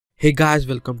Hey guys,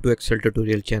 welcome to Excel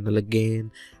tutorial channel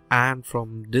again, and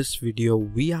from this video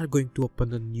we are going to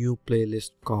open a new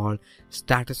playlist called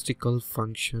Statistical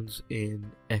Functions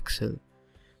in Excel.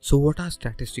 So what are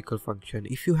statistical functions?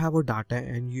 If you have a data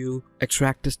and you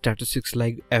extract the statistics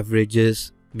like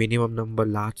averages, minimum number,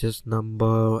 largest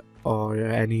number,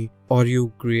 or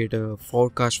you create a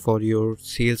forecast for your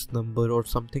sales number or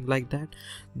something like that,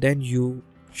 then you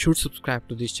should subscribe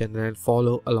to this channel and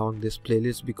follow along this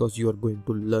playlist because you are going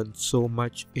to learn so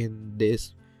much in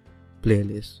this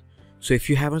playlist. So if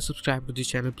you haven't subscribed to this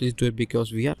channel, please do it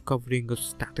because we are covering a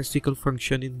statistical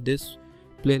function in this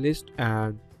playlist,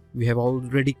 and we have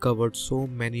already covered so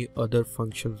many other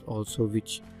functions also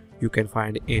which you can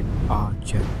find in our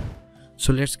channel.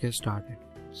 So let's get started.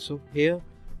 So here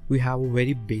we have a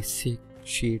very basic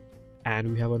sheet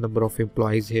and we have a number of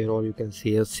employees here, or you can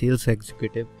say a sales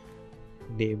executive.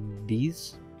 Name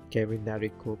these Kevin,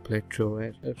 Nariko, Pletro,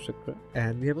 etc.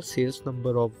 And we have a sales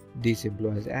number of these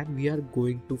employees, and we are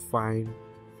going to find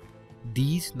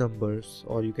these numbers,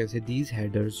 or you can say these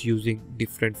headers, using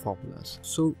different formulas.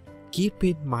 So keep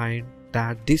in mind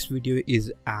that this video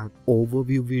is an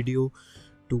overview video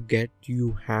to get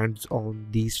you hands on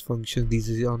these functions. This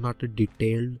is not a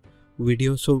detailed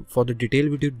video. So for the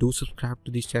detailed video, do subscribe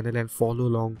to this channel and follow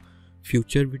along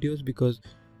future videos because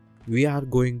we are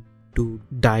going to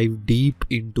dive deep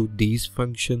into these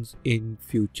functions in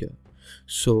future.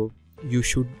 So you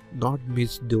should not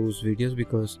miss those videos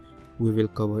because we will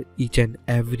cover each and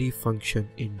every function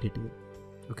in detail.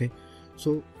 Okay,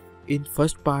 so in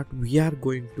first part we are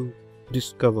going to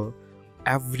discover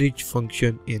average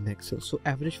function in Excel. So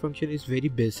average function is very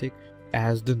basic.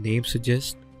 As the name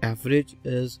suggests, average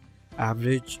is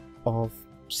average of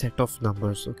set of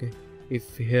numbers. Okay,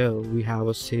 if here we have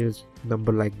a sales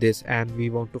number like this and we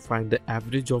want to find the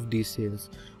average of these sales.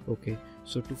 Okay,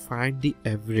 so to find the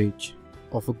average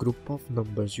of a group of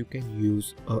numbers, you can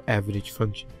use a average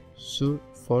function. So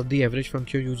for the average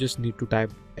function, you just need to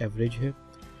type average here,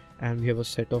 and we have a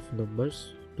set of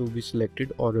numbers to be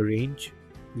selected or a range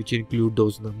which include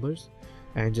those numbers,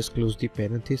 and just close the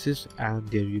parenthesis, and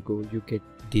there you go, you get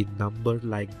the number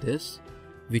like this,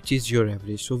 which is your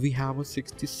average. So we have a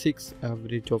 66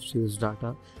 average of sales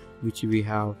data which we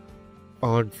have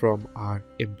earned from our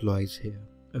employees here.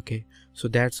 Okay, so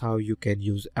that's how you can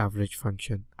use average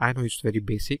function. I know it's very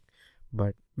basic,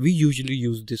 but we usually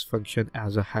use this function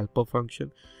as a helper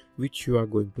function which you are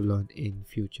going to learn in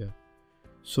future.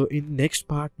 So in next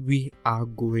part we are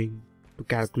going to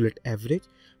calculate average,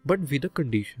 but with a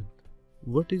condition.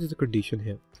 What is the condition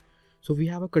here? So we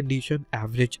have a condition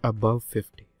average above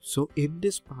 50. So in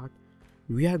this part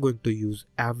we are going to use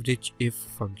AverageIf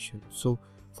function. So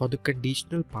for the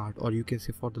conditional part, or you can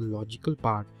say for the logical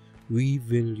part, we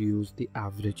will use the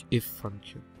AverageIf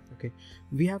function. Okay,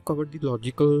 we have covered the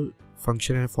logical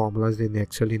function and formulas in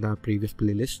Excel in our previous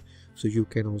playlist, so you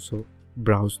can also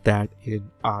browse that in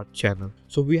our channel.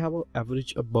 So we have an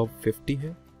average above 50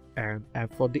 here, and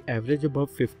for the average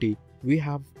above 50 we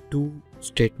have two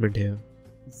statements here.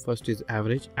 First is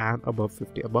average and above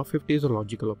 50. Above 50 is a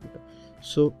logical operator,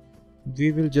 so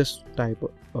we will just type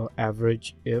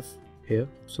AverageIf here.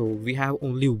 So we have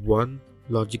only one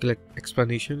logical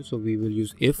explanation, so we will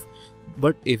use if,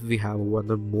 but if we have one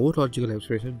or more logical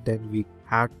explanation, then we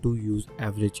had to use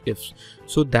AverageIfs.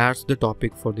 So that's the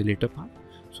topic for the later part.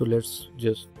 So let's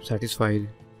just satisfy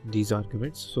these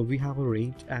arguments. So we have a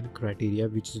range and criteria,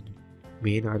 which is the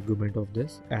main argument of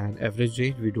this, and average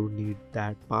range we don't need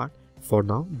that part for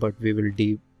now, but we will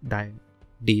dive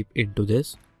deep into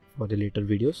this for the later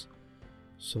videos.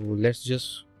 So let's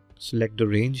just select the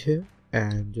range here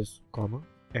and just comma,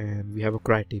 and we have a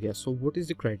criteria. So what is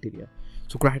the criteria?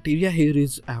 So criteria here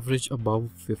is average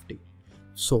above 50.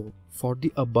 So for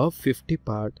the above 50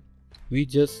 part, we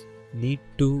just need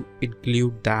to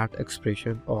include that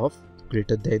expression of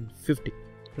greater than 50,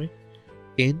 right,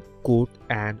 in quote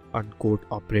and unquote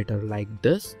operator like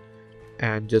this,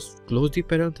 and just close the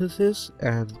parenthesis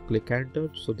and click enter.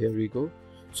 So there we go.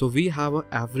 So we have an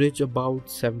average about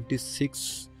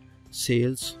 76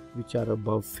 sales which are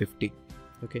above 50.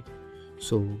 Okay,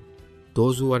 so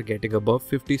those who are getting above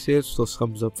 50 sales, so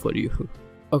thumbs up for you.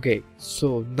 Okay,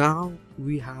 so now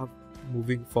we have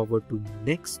moving forward to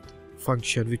next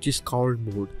function, which is called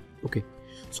mode. Okay,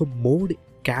 so mode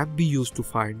can be used to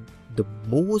find the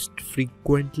most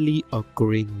frequently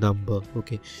occurring number.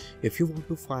 Okay, if you want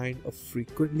to find a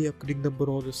frequently occurring number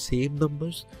or the same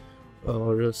numbers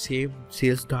or the same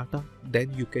sales data,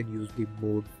 then you can use the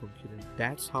mode function, and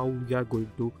that's how we are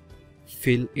going to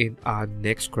fill in our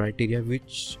next criteria,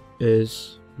 which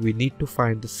is we need to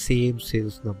find the same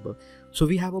sales number. So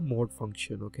we have a mode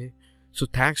function. Okay, So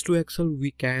thanks to Excel,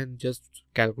 we can just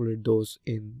calculate those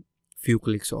in few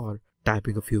clicks or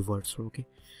typing a few words. Okay,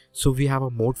 so we have a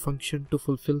mode function to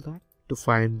fulfill that, to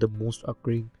find the most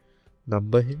occurring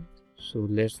number here. So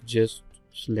let's just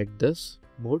select this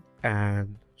mode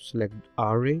and select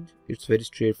our range. It's very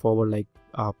straightforward like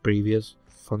our previous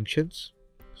functions.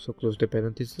 So close the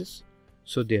parenthesis.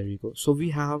 So there you go. So we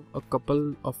have a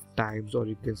couple of times, or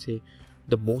you can say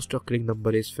the most occurring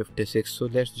number is 56. So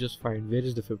let's just find where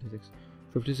is the 56.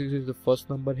 56 is the first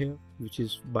number here, which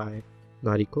is by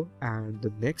Nariko, and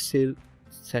the next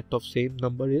set of same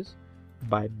number is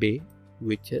by Bay,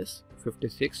 which is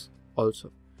 56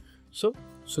 also. So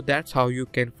that's how you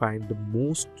can find the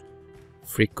most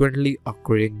frequently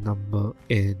occurring number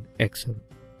in Excel.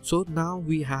 So now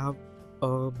we have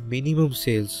a minimum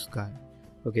sales guy.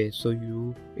 Okay,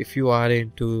 so if you are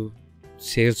into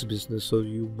sales business, so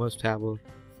you must have a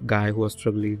guy who is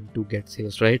struggling to get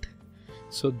sales, right?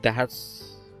 So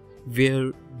that's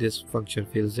where this function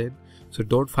fills in. So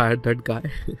don't fire that guy.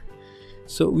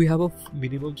 So we have a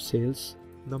minimum sales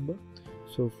number.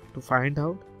 So to find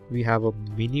out, we have a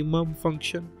minimum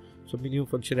function. So minimum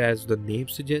function, as the name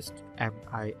suggests,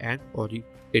 MIN, or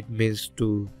it means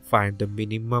to find the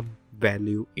minimum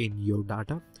value in your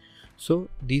data. So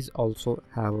these also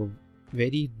have a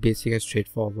very basic and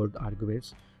straightforward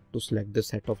arguments to select the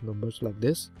set of numbers like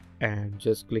this and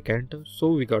just click enter.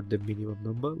 So we got the minimum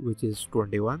number, which is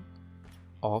 21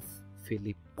 of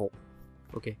Filippo.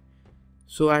 Okay,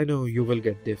 so I know you will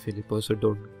get there, Filippo, so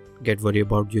don't get worried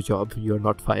about your job. You're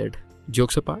not fired.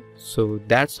 Jokes apart, so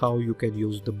that's how you can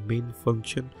use the min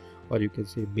function, or you can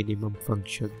say minimum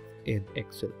function in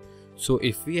Excel. So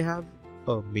if we have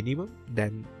a minimum,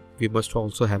 then we must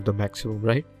also have the maximum,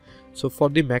 right? So for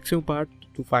the maximum part,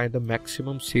 to find the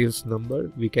maximum sales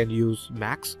number, we can use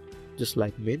max, just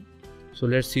like min. So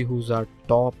let's see who's our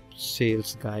top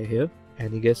sales guy here.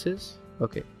 Any guesses?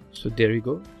 Okay, so there you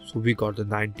go. So we got the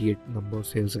 98 number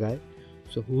sales guy.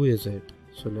 So who is it?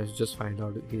 So let's just find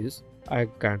out who he is. I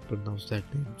can't pronounce that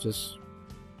name, just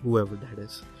whoever that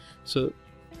is. So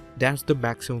that's the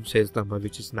maximum sales number,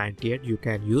 which is 98. You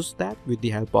can use that with the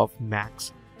help of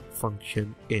max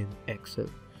function in Excel.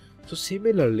 So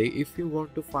similarly, if you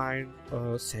want to find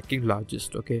a second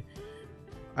largest, okay,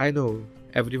 I know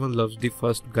everyone loves the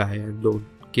first guy and don't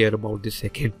care about the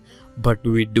second, but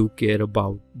we do care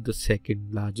about the second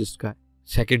largest guy,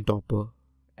 second topper,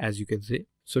 as you can say.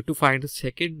 So to find a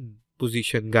second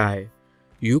position guy,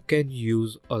 you can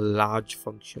use a large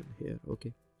function here.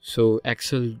 Okay, so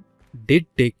Excel did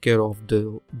take care of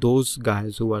those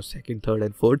guys who are second, third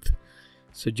and fourth.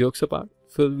 So jokes apart,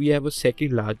 so we have a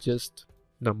second largest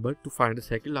number. To find the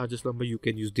second largest number, you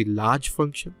can use the large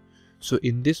function. So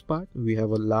in this part, we have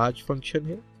a large function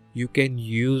here. You can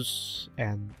use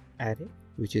an array,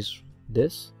 which is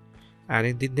this, and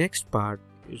in the next part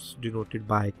it's denoted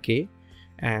by K,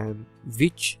 and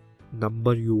which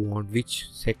number you want, which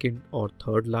second or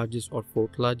third largest or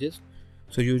fourth largest.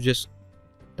 So you just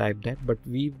type that, but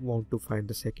we want to find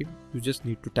the second. You just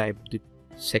need to type the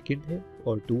second here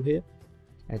or 2 here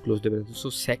and close the parenthesis. So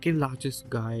second largest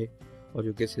guy, or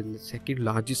you can say the second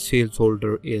largest sales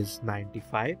holder, is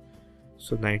 95.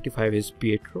 So 95 is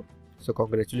Pietro. So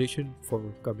congratulations for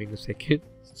coming a second.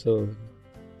 So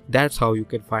that's how you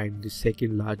can find the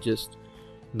second largest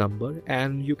number,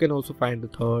 and you can also find the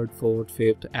third, fourth,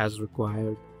 fifth as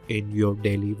required in your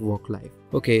daily work life.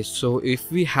 Okay, so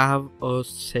if we have a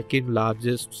second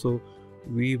largest, so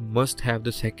we must have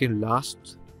the second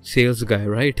last sales guy,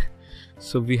 right?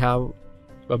 So we have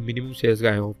a minimum sales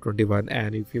guy of 21,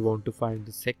 and if you want to find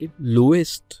the second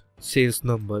lowest sales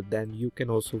number, then you can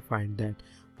also find that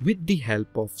with the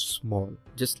help of small.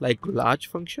 Just like large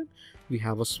function, we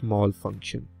have a small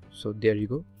function. So there you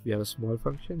go, we have a small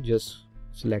function. Just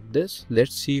select this.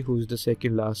 Let's see who is the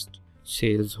second last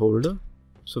sales holder.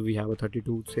 So we have a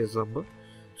 32 sales number.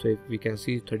 So if we can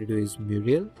see, 32 is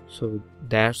Muriel. So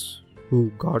that's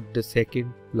who got the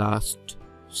second last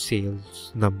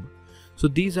sales number. So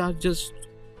these are just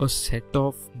a set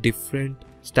of different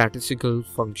statistical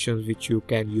functions which you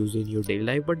can use in your daily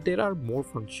life, but there are more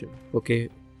functions, okay,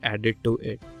 added to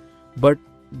it. But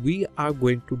we are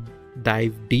going to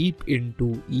dive deep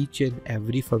into each and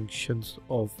every functions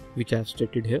of which I have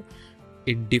stated here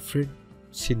in different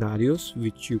scenarios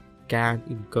which you can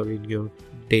incur in your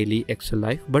daily Excel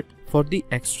life. But for the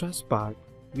extras part,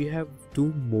 we have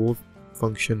 2 more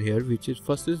function here, which is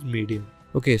first is median.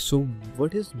 Okay, so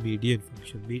what is median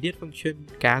function? Median function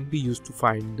can be used to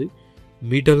find the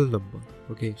middle number.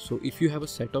 Okay, so if you have a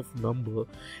set of number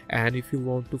and if you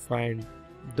want to find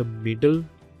the middle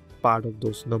part of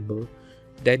those number,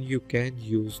 then you can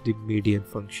use the median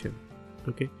function.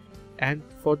 Okay, And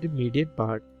for the median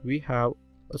part, we have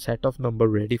a set of number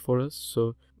ready for us,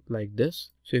 so like this.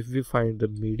 So if we find the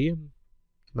median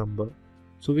number,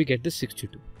 so we get the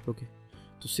 62. Okay,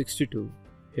 so 62,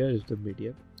 here is the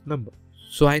median number.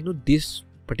 So I know this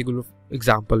particular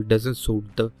example doesn't suit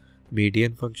the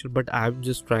median function, but I'm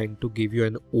just trying to give you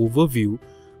an overview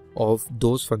of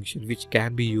those functions which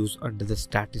can be used under the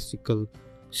statistical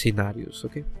scenarios.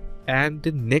 Okay, and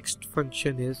the next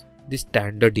function is the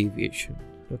standard deviation.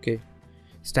 Okay,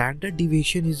 standard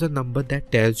deviation is a number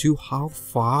that tells you how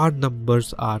far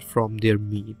numbers are from their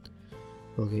mean.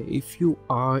 Okay, if you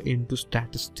are into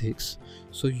statistics,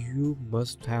 so you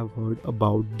must have heard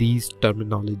about these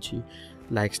terminology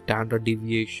like standard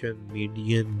deviation,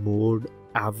 median, mode,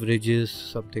 averages,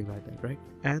 something like that, right?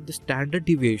 And the standard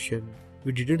deviation,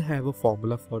 we didn't have a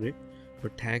formula for it,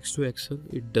 but thanks to Excel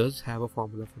it does have a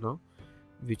formula for now,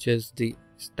 which is the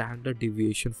standard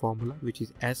deviation formula, which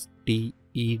is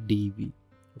STDEV.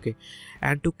 Okay,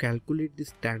 and to calculate the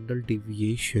standard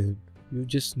deviation, you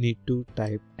just need to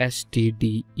type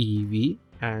STDEV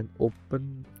and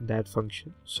open that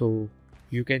function. So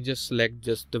you can just select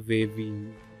just the way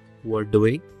we were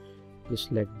doing, just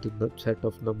select the set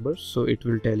of numbers, so it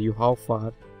will tell you how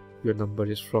far your number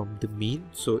is from the mean.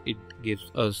 So it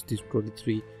gives us this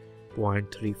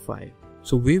 23.35.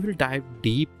 So we will dive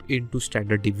deep into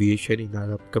standard deviation in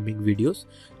our upcoming videos,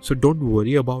 so don't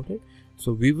worry about it.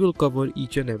 So we will cover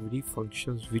each and every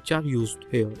functions which are used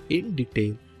here in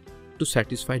detail to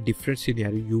satisfy different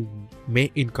scenarios you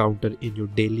may encounter in your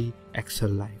daily Excel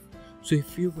life. So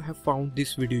if you have found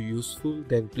this video useful,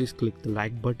 then please click the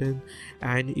like button,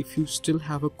 and if you still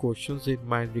have a questions in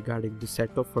mind regarding the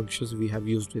set of functions we have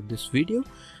used in this video,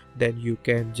 then you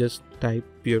can just type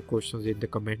your questions in the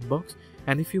comment box.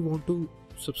 And if you want to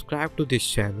subscribe to this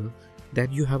channel,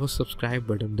 then you have a subscribe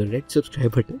button, the red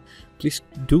subscribe button. Please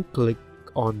do click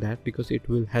on that, because it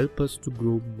will help us to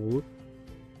grow more,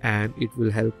 and it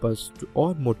will help us to,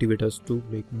 or motivate us to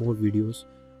make more videos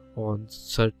on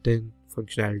certain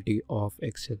functionality of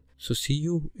Excel. So see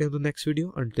you in the next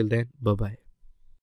video. Until then, bye bye.